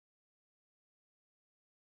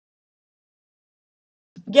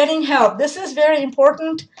Getting help. This is very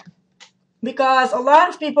important because a lot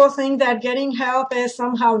of people think that getting help is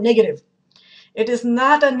somehow negative. It is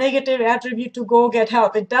not a negative attribute to go get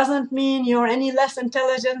help. It doesn't mean you're any less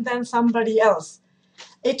intelligent than somebody else.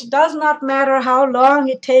 It does not matter how long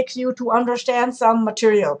it takes you to understand some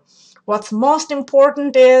material. What's most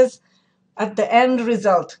important is at the end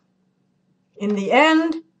result. In the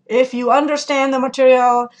end, if you understand the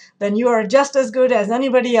material, then you are just as good as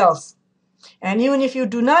anybody else. And even if you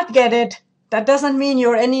do not get it, that doesn't mean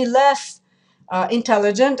you're any less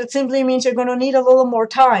intelligent. It simply means you're going to need a little more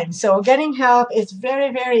time. So getting help is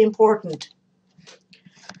very, very important.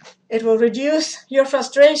 It will reduce your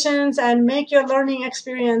frustrations and make your learning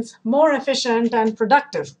experience more efficient and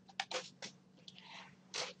productive.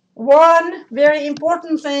 One very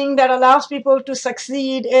important thing that allows people to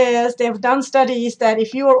succeed is they've done studies that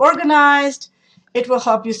if you are organized, it will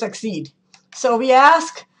help you succeed. So we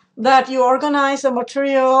ask that you organize the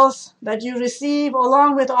materials that you receive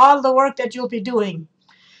along with all the work that you'll be doing.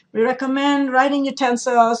 We recommend writing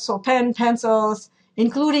utensils, so pen, pencils,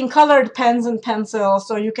 including colored pens and pencils,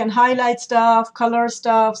 so you can highlight stuff, color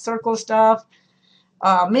stuff, circle stuff.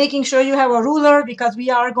 Making sure you have a ruler because we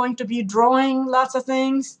are going to be drawing lots of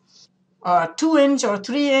things. 2-inch or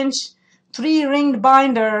 3-inch, 3-ringed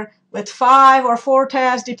binder with 5 or 4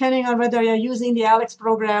 tabs, depending on whether you're using the ALEKS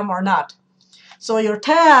program or not. So your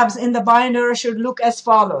tabs in the binder should look as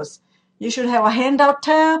follows. You should have a handout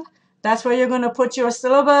tab. That's where you're going to put your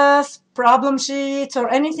syllabus, problem sheets, or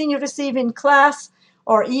anything you receive in class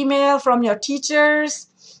or email from your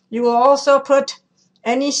teachers. You will also put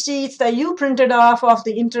any sheets that you printed off of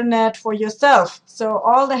the internet for yourself. So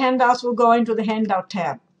all the handouts will go into the handout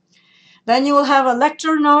tab. Then you will have a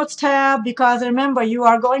lecture notes tab because remember, you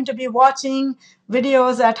are going to be watching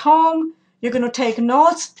videos at home. You're going to take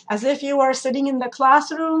notes as if you are sitting in the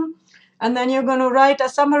classroom. And then you're going to write a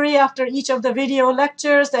summary after each of the video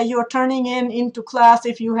lectures that you are turning into class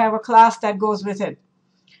if you have a class that goes with it.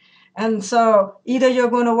 And so either you're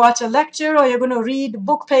going to watch a lecture or you're going to read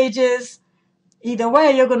book pages. Either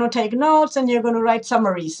way, you're going to take notes and you're going to write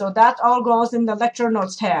summaries. So that all goes in the lecture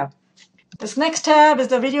notes tab. This next tab is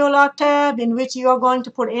the video log tab, in which you are going to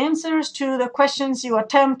put answers to the questions you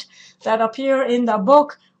attempt that appear in the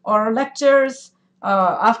book or lectures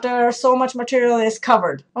after so much material is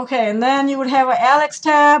covered. Okay, and then you would have an ALEKS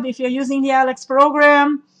tab if you're using the ALEKS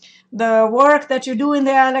program. The work that you do in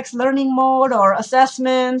the ALEKS learning mode or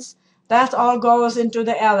assessments, that all goes into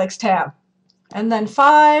the ALEKS tab. And then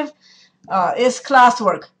 5 is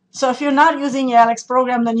classwork. So if you're not using the ALEKS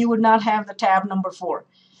program, then you would not have the tab number 4.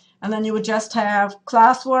 And then you would just have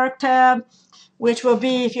classwork tab, which will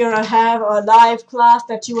be if you have a live class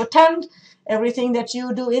that you attend, everything that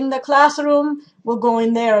you do in the classroom will go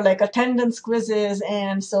in there, like attendance quizzes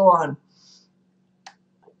and so on.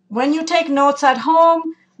 When you take notes at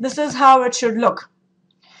home, this is how it should look.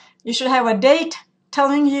 You should have a date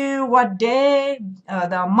telling you what day,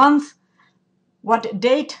 the month, what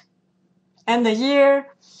date, and the year,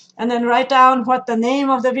 and then write down what the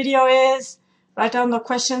name of the video is. Write down the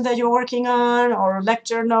questions that you're working on or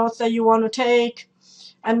lecture notes that you want to take.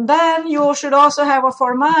 And then you should also have a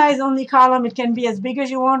for my only column. It can be as big as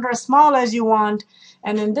you want or as small as you want.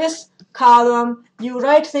 And in this column, you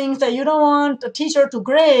write things that you don't want the teacher to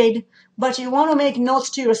grade, but you want to make notes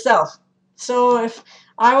to yourself. So if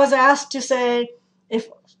I was asked to say, if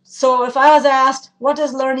I was asked, what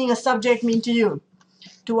does learning a subject mean to you?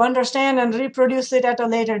 To understand and reproduce it at a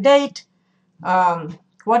later date.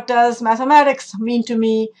 What does mathematics mean to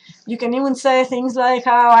me? You can even say things like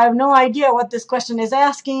how I have no idea what this question is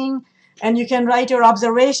asking, and you can write your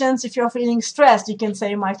observations if you're feeling stressed. You can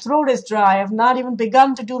say my throat is dry. I have not even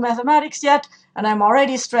begun to do mathematics yet, and I'm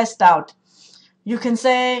already stressed out. You can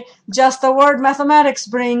say just the word mathematics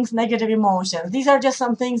brings negative emotions. These are just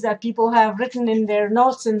some things that people have written in their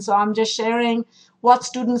notes, and so I'm just sharing what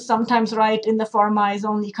students sometimes write in the for my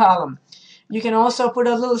only column. You can also put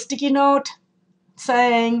a little sticky note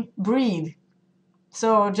saying breathe.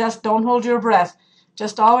 So just don't hold your breath.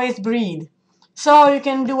 Just always breathe. So you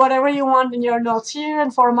can do whatever you want in your notes here,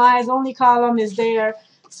 and for my only column is there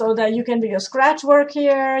so that you can do your scratch work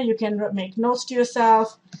here. You can make notes to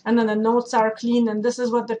yourself, and then the notes are clean, and this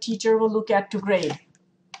is what the teacher will look at to grade.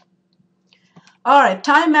 All right,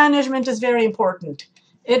 time management is very important.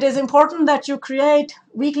 It is important that you create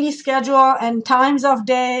weekly schedule and times of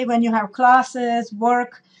day when you have classes,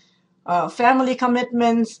 work, family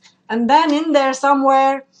commitments, and then in there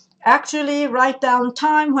somewhere actually write down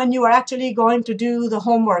time when you are actually going to do the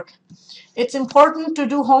homework. It's important to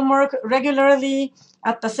do homework regularly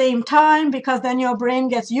at the same time because then your brain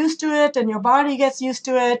gets used to it and your body gets used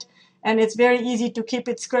to it, and it's very easy to keep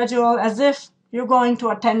it scheduled as if you're going to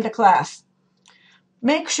attend a class.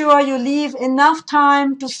 Make sure you leave enough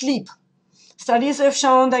time to sleep. Studies have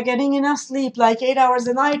shown that getting enough sleep, like 8 hours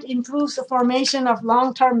a night, improves the formation of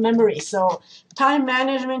long-term memory. So time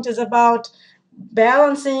management is about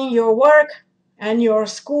balancing your work and your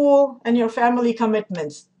school and your family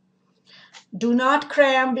commitments. Do not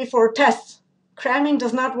cram before tests. Cramming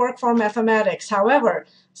does not work for mathematics. However,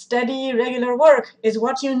 steady, regular work is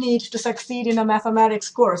what you need to succeed in a mathematics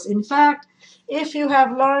course. In fact, if you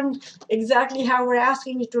have learned exactly how we're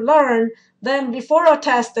asking you to learn, then before a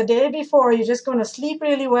test, the day before, you're just going to sleep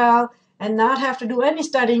really well and not have to do any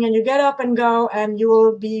studying, and you get up and go, and you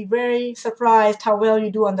will be very surprised how well you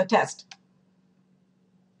do on the test.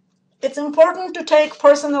 It's important to take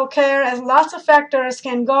personal care, as lots of factors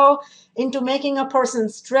can go into making a person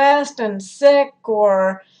stressed and sick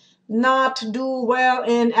or not do well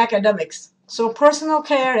in academics. So personal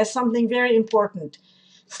care is something very important.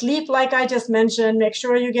 Sleep, like I just mentioned, make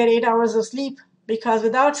sure you get 8 hours of sleep, because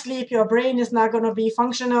without sleep, your brain is not going to be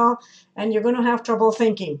functional and you're going to have trouble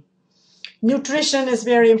thinking. Nutrition is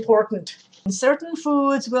very important. Certain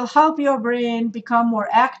foods will help your brain become more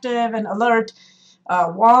active and alert.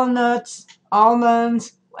 Walnuts,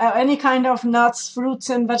 almonds, any kind of nuts, fruits,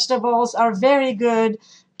 and vegetables are very good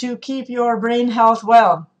to keep your brain health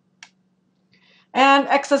well. And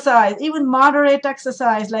exercise, even moderate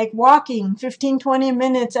exercise like walking 15-20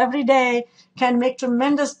 minutes every day can make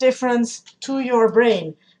tremendous difference to your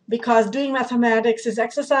brain, because doing mathematics is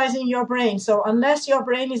exercising your brain. So unless your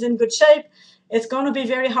brain is in good shape, it's going to be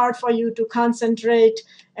very hard for you to concentrate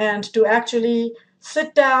and to actually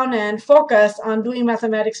sit down and focus on doing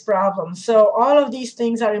mathematics problems. So all of these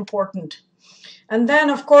things are important. And then,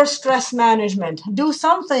 of course, stress management. Do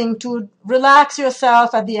something to relax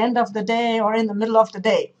yourself at the end of the day or in the middle of the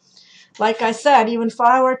day. Like I said, even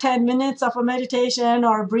 5 or 10 minutes of a meditation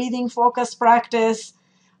or breathing focus practice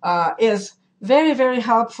is very, very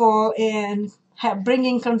helpful in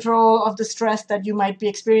bringing control of the stress that you might be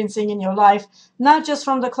experiencing in your life, not just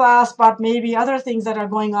from the class, but maybe other things that are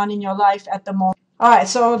going on in your life at the moment. All right,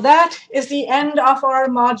 so that is the end of our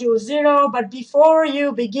Module 0. But before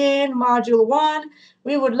you begin Module 1,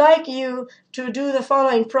 we would like you to do the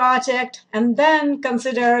following project and then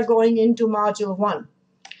consider going into Module 1.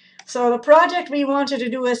 So the project we want you to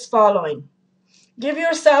do is following. Give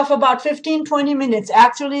yourself about 15-20 minutes.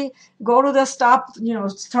 Actually, go to the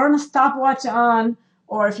turn the stopwatch on,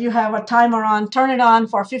 or if you have a timer on, turn it on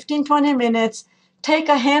for 15-20 minutes. Take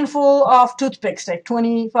a handful of toothpicks, take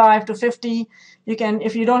 25 to 50. You can,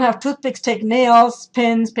 if you don't have toothpicks, take nails,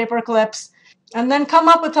 pins, paper clips, and then come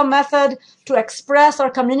up with a method to express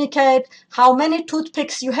or communicate how many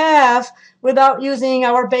toothpicks you have without using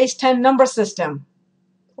our base 10 number system.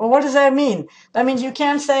 Well, what does that mean? That means you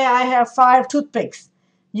can't say I have 5 toothpicks.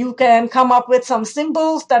 You can come up with some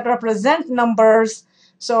symbols that represent numbers.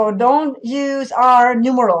 So don't use our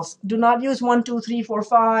numerals. Do not use 1, 2, 3, 4,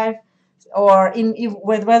 5, or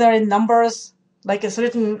whether in numbers like it's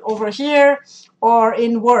written over here or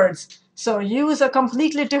in words. So use a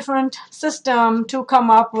completely different system to come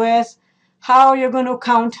up with how you're going to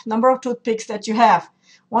count number of toothpicks that you have.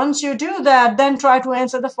 Once you do that, then try to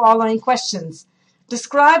answer the following questions.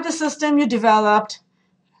 Describe the system you developed.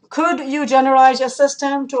 Could you generalize your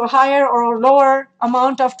system to a higher or lower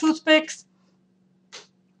amount of toothpicks?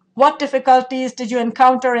 What difficulties did you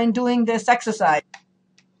encounter in doing this exercise?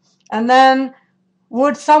 And then,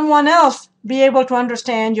 would someone else be able to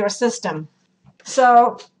understand your system?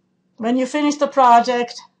 So when you finish the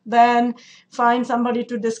project, then find somebody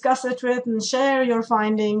to discuss it with and share your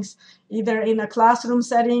findings, either in a classroom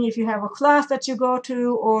setting if you have a class that you go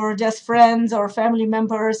to, or just friends or family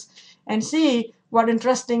members, and see what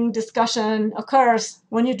interesting discussion occurs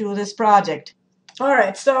when you do this project. All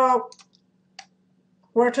right, so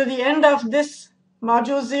we're to the end of this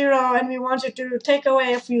Module 0, and we want you to take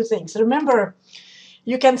away a few things. Remember,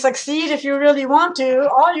 you can succeed if you really want to.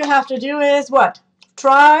 All you have to do is what?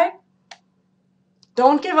 Try.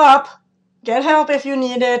 Don't give up. Get help if you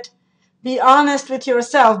need it. Be honest with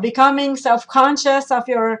yourself. Becoming self-conscious of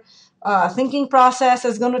your thinking process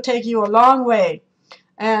is going to take you a long way.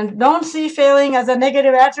 And don't see failing as a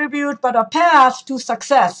negative attribute, but a path to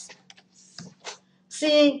success.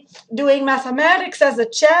 See doing mathematics as a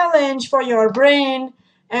challenge for your brain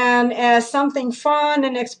and as something fun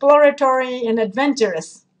and exploratory and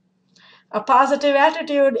adventurous. A positive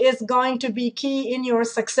attitude is going to be key in your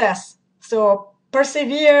success. So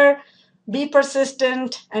persevere, be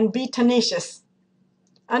persistent, and be tenacious.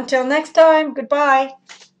 Until next time, goodbye.